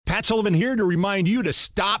Matt Sullivan here to remind you to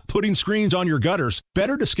stop putting screens on your gutters.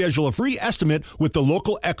 Better to schedule a free estimate with the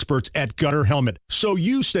local experts at Gutter Helmet so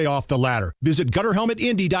you stay off the ladder. Visit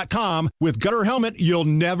GutterHelmetIndy.com. With Gutter Helmet, you'll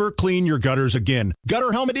never clean your gutters again.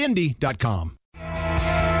 GutterHelmetIndy.com.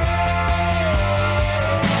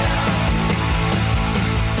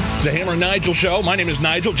 It's the Hammer and Nigel show. My name is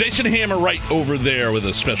Nigel. Jason Hammer right over there with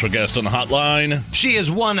a special guest on the hotline. She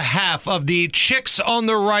is one half of the Chicks on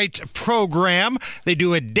the Right program. They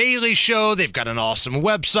do a daily show. They've got an awesome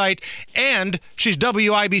website. And she's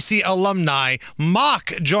WIBC alumni.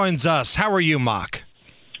 Mock joins us. How are you, Mock?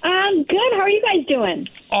 I'm good. How are you guys doing?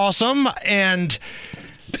 Awesome. And...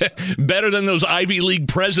 better than those Ivy League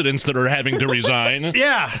presidents that are having to resign.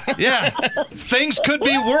 Yeah. Things could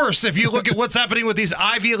be worse if you look at what's happening with these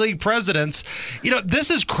Ivy League presidents. You know, this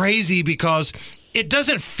is crazy because it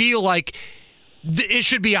doesn't feel like it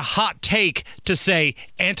should be a hot take to say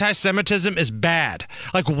anti-Semitism is bad.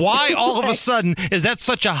 Like, why all of a sudden is that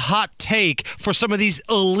such a hot take for some of these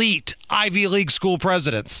elite Ivy League school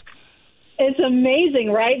presidents? It's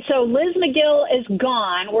amazing, right? So Liz McGill is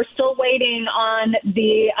gone. We're still waiting on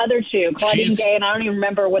the other two, Claudine Gay, and I don't even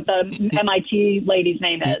remember what the MIT lady's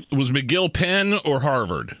name is. Was McGill Penn or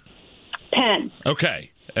Harvard? Penn. Okay,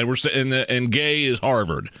 and Gay is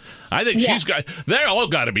Harvard. I think they're all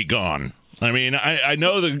got to be gone. I mean, I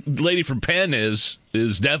know the lady from Penn is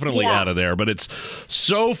definitely out of there, but it's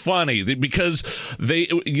so funny because they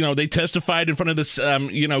testified in front of this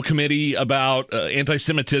committee about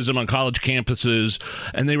anti-Semitism on college campuses,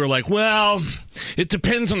 and they were like, well, it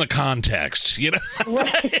depends on the context, you know.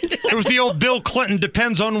 Right. It was the old Bill Clinton,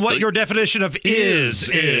 depends on what your definition of is.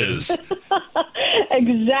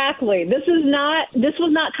 Exactly. This was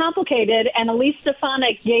not complicated, and Elise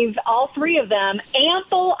Stefanik gave all three of them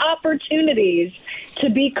ample opportunities to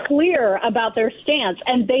be clear about their stance,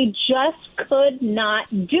 and they just could not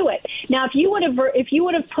do it. Now, if you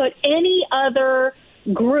would have put any other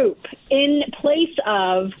group in place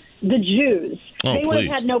of the Jews, they would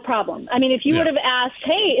have had no problem. I mean, if you would have asked,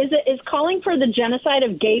 hey, is calling for the genocide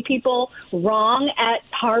of gay people wrong at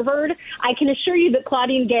Harvard? I can assure you that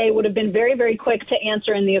Claudine Gay would have been very, very quick to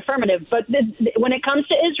answer in the affirmative. But when it comes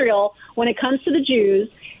to Israel, when it comes to the Jews,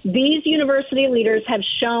 these university leaders have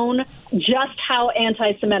shown just how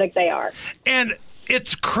anti-Semitic they are. And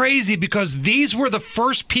it's crazy because these were the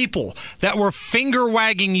first people that were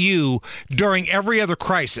finger-wagging you during every other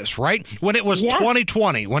crisis, right? When it was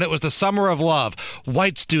 2020, when it was the summer of love,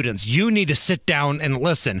 white students, you need to sit down and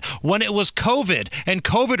listen. When it was COVID and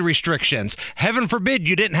COVID restrictions, heaven forbid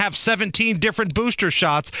you didn't have 17 different booster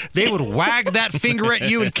shots, they would wag that finger at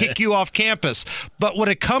you and kick you off campus. But when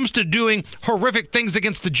it comes to doing horrific things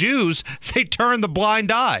against the Jews, they turn the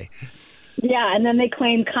blind eye. Yeah, and then they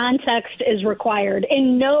claim context is required.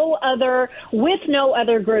 With no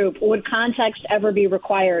other group would context ever be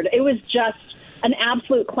required. It was just an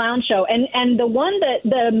absolute clown show. And the one that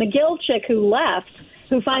the McGill chick who left,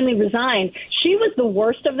 who finally resigned, she was the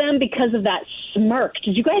worst of them because of that smirk.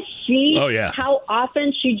 Did you guys see how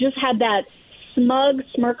often she just had that smug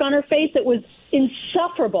smirk on her face? It was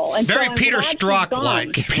insufferable. And very Peter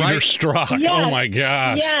Strzok-like. Peter Strzok. Yes, oh, my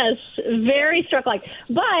gosh. Yes, very Strzok-like.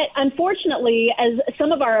 But unfortunately, as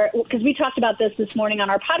some of because we talked about this morning on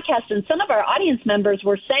our podcast, and some of our audience members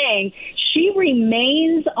were saying she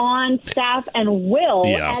remains on staff and will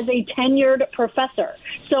as a tenured professor.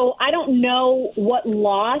 So I don't know what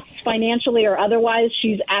loss, financially or otherwise,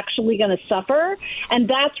 she's actually going to suffer. And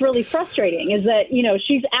that's really frustrating, is that,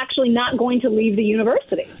 she's actually not going to leave the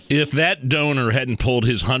university. If that donor hadn't pulled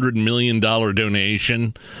his $100 million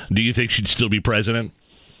donation, do you think she'd still be president?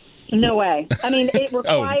 No way. I mean, it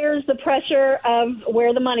requires the pressure of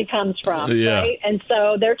where the money comes from, right? And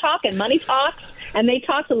so they're talking. Money talks, and they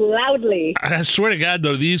talk loudly. I swear to God,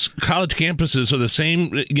 though, these college campuses are the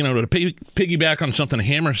same, to piggyback on something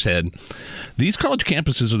Hammer said, these college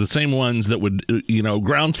campuses are the same ones that would,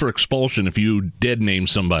 grounds for expulsion if you dead name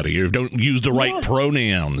somebody or don't use the right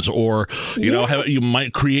pronouns or, you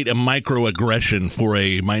might create a microaggression for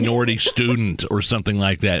a minority student or something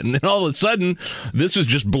like that. And then all of a sudden, this is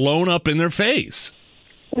just blown up in their face.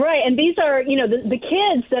 Right. And these are, the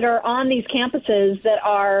kids that are on these campuses that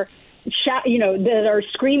are that are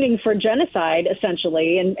screaming for genocide,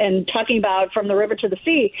 essentially, and talking about from the river to the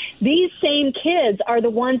sea. These same kids are the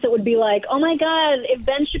ones that would be like, oh, my God, if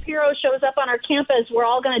Ben Shapiro shows up on our campus, we're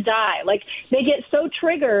all going to die. Like, they get so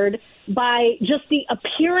triggered by just the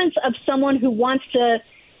appearance of someone who wants to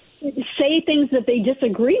say things that they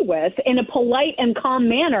disagree with in a polite and calm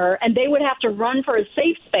manner, and they would have to run for a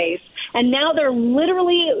safe space. And now they're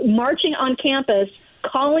literally marching on campus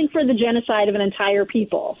calling for the genocide of an entire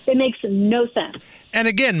people. It makes no sense. And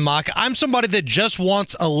again, Mock, I'm somebody that just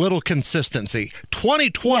wants a little consistency.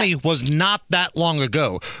 2020 was not that long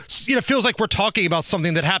ago. It feels like we're talking about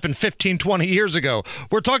something that happened 15, 20 years ago.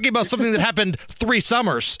 We're talking about something that happened 3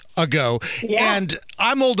 summers ago. Yeah. And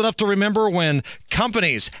I'm old enough to remember when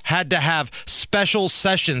companies had to have special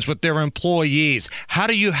sessions with their employees. How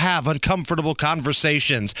do you have uncomfortable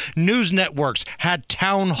conversations? News networks had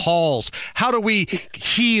town halls. How do we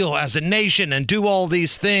heal as a nation and do all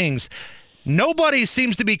these things? Nobody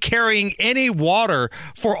seems to be carrying any water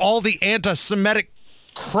for all the anti-Semitic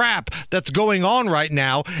crap that's going on right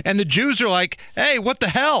now. And the Jews are like, hey, what the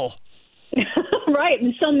hell? Right.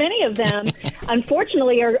 And so many of them,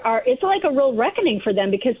 unfortunately, are it's like a real reckoning for them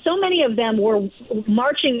because so many of them were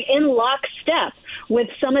marching in lockstep with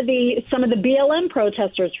some of the BLM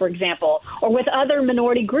protesters, for example, or with other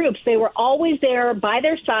minority groups. They were always there by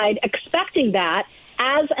their side, expecting that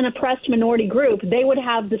as an oppressed minority group, they would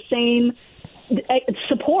have the same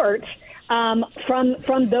support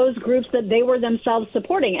from those groups that they were themselves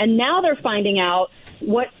supporting. And now they're finding out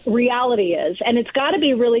what reality is. And it's got to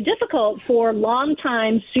be really difficult for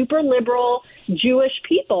longtime super liberal Jewish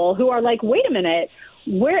people who are like, wait a minute,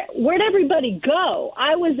 where'd everybody go?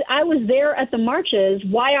 I was there at the marches.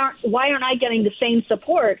 Why aren't I getting the same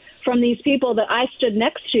support from these people that I stood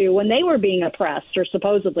next to when they were being oppressed or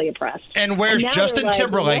supposedly oppressed? And where's Justin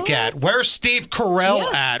Timberlake at? Where's Steve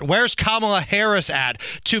Carell at? Where's Kamala Harris at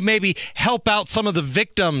to maybe help out some of the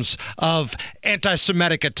victims of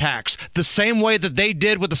anti-Semitic attacks the same way that they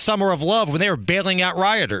did with the Summer of Love when they were bailing out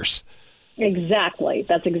rioters? Exactly.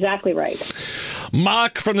 That's exactly right.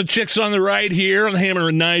 Mock from the Chicks on the Right here on the Hammer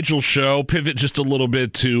and Nigel show. Pivot just a little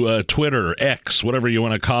bit to Twitter, X, whatever you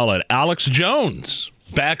want to call it. Alex Jones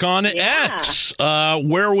back on X.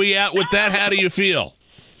 Where are we at with that? How do you feel?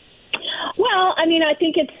 Well, I mean, I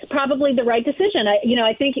think it's probably the right decision.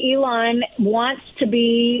 I think Elon wants to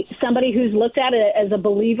be somebody who's looked at it as a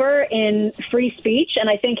believer in free speech. And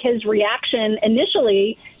I think his reaction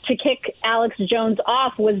initially to kick Alex Jones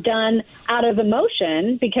off was done out of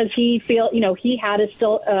emotion because he had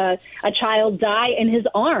a child die in his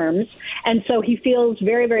arms. And so he feels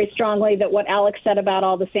very, very strongly that what Alex said about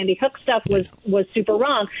all the Sandy Hook stuff was super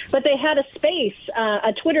wrong. But they had a space,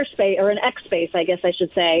 a Twitter space, or an X space, I guess I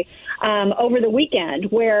should say, over the weekend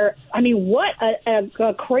where, I mean, what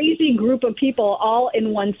a crazy group of people all in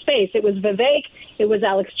one space. It was Vivek, it was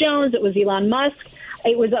Alex Jones, it was Elon Musk.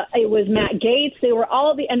 It was Matt Gaetz. They were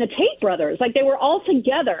all and the Tate brothers. Like, they were all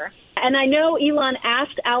together. And I know Elon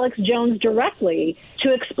asked Alex Jones directly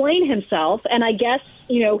to explain himself, and I guess,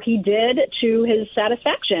 he did to his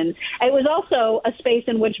satisfaction. It was also a space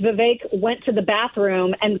in which Vivek went to the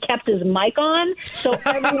bathroom and kept his mic on, so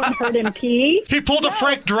everyone heard him pee. He pulled a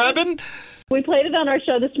Frank Drebin? We played it on our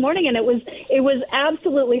show this morning, and it was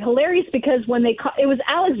absolutely hilarious because when it was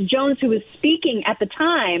Alex Jones who was speaking at the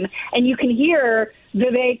time, and you can hear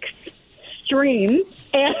Vivek's stream,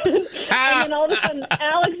 and then all of a sudden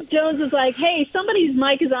Alex Jones was like, "Hey, somebody's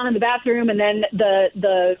mic is on in the bathroom," and then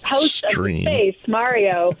the host of the space,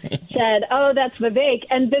 Mario, said, "Oh, that's Vivek,"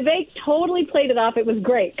 and Vivek totally played it off. It was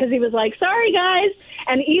great because he was like, "Sorry, guys."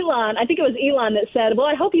 And Elon, I think it was Elon that said, "Well,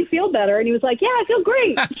 I hope you feel better." And he was like, "Yeah, I feel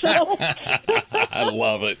great." So, I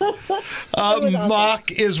love it. Awesome.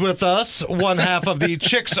 Mock is with us, one half of the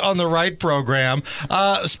Chicks on the Right program.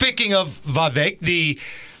 Speaking of Vivek, the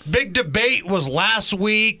big debate was last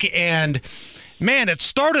week, and, man, it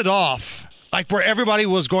started off like where everybody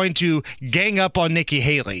was going to gang up on Nikki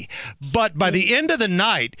Haley. But by the end of the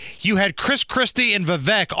night, you had Chris Christie and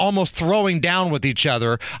Vivek almost throwing down with each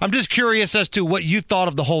other. I'm just curious as to what you thought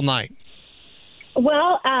of the whole night.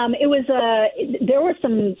 Well, it was there were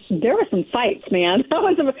some fights, man. That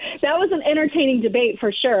was an entertaining debate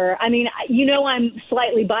for sure. I mean, I'm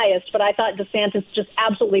slightly biased, but I thought DeSantis just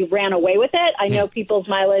absolutely ran away with it. I know people's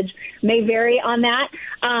mileage may vary on that,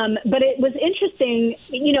 but it was interesting.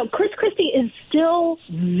 Chris Christie is still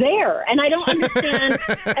there, and I don't understand.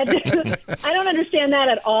 I don't understand that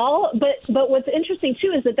at all. But what's interesting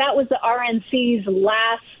too is that was the RNC's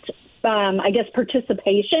last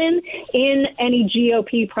participation in any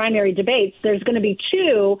GOP primary debates. There's going to be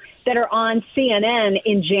 2 that are on CNN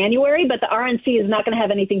in January, but the RNC is not going to have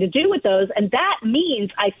anything to do with those. And that means,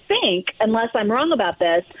 I think, unless I'm wrong about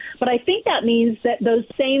this, but I think that means that those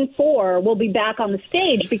same 4 will be back on the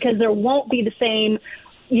stage because there won't be the same,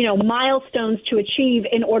 milestones to achieve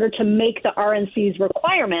in order to make the RNC's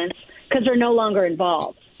requirements because they're no longer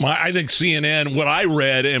involved. I think CNN, what I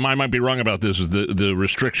read, and I might be wrong about this, is the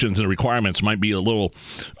restrictions and the requirements might be a little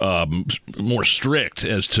more strict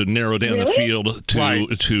as to narrow down the field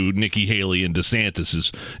to Nikki Haley and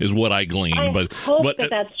DeSantis is what I gleaned. I hope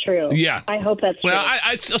that's true. Yeah. I hope that's true. Well,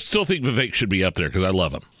 I still think Vivek should be up there because I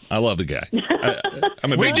love him. I love the guy.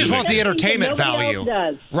 We just want the entertainment value,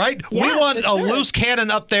 right? Yeah, we want a loose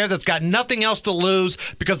cannon up there that's got nothing else to lose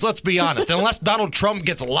because let's be honest, unless Donald Trump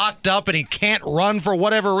gets locked up and he can't run for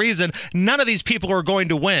whatever reason, none of these people are going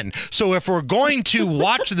to win. So if we're going to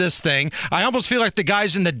watch this thing, I almost feel like the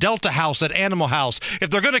guys in the Delta House at Animal House. If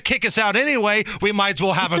they're going to kick us out anyway, we might as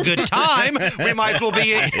well have a good time. We might as well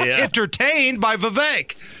be entertained by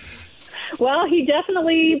Vivek. Well, he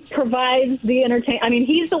definitely provides the entertainment. I mean,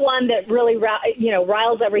 he's the one that really,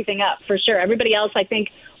 riles everything up for sure. Everybody else, I think,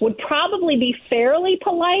 would probably be fairly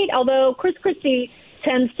polite, although Chris Christie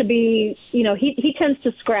tends to be, he tends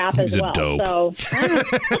to scrap as well. Dope. So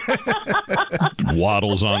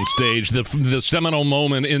waddles on stage. The seminal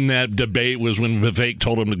moment in that debate was when Vivek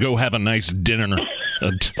told him to go have a nice dinner.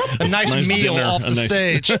 A nice meal dinner, off the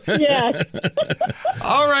stage. Yeah.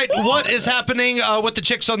 All right. What is happening with the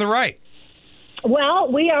chicks on the right?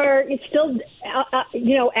 Well, we are still, at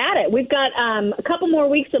it. We've got a couple more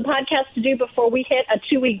weeks of podcasts to do before we hit a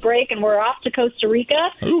 2-week break, and we're off to Costa Rica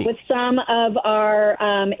with some of our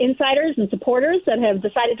insiders and supporters that have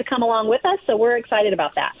decided to come along with us, so we're excited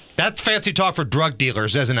about that. That's fancy talk for drug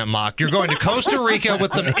dealers, isn't it, Mock? You're going to Costa Rica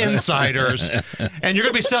with some insiders, and you're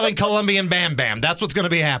going to be selling Colombian Bam Bam. That's what's going to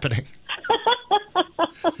be happening.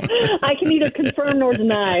 I can neither confirm nor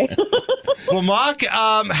deny. Well, Mock,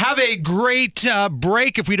 have a great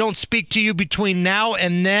break if we don't speak to you between now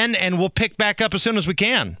and then, and we'll pick back up as soon as we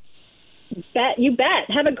can. You bet.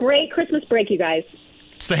 Have a great Christmas break, you guys.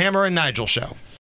 It's the Hammer and Nigel Show.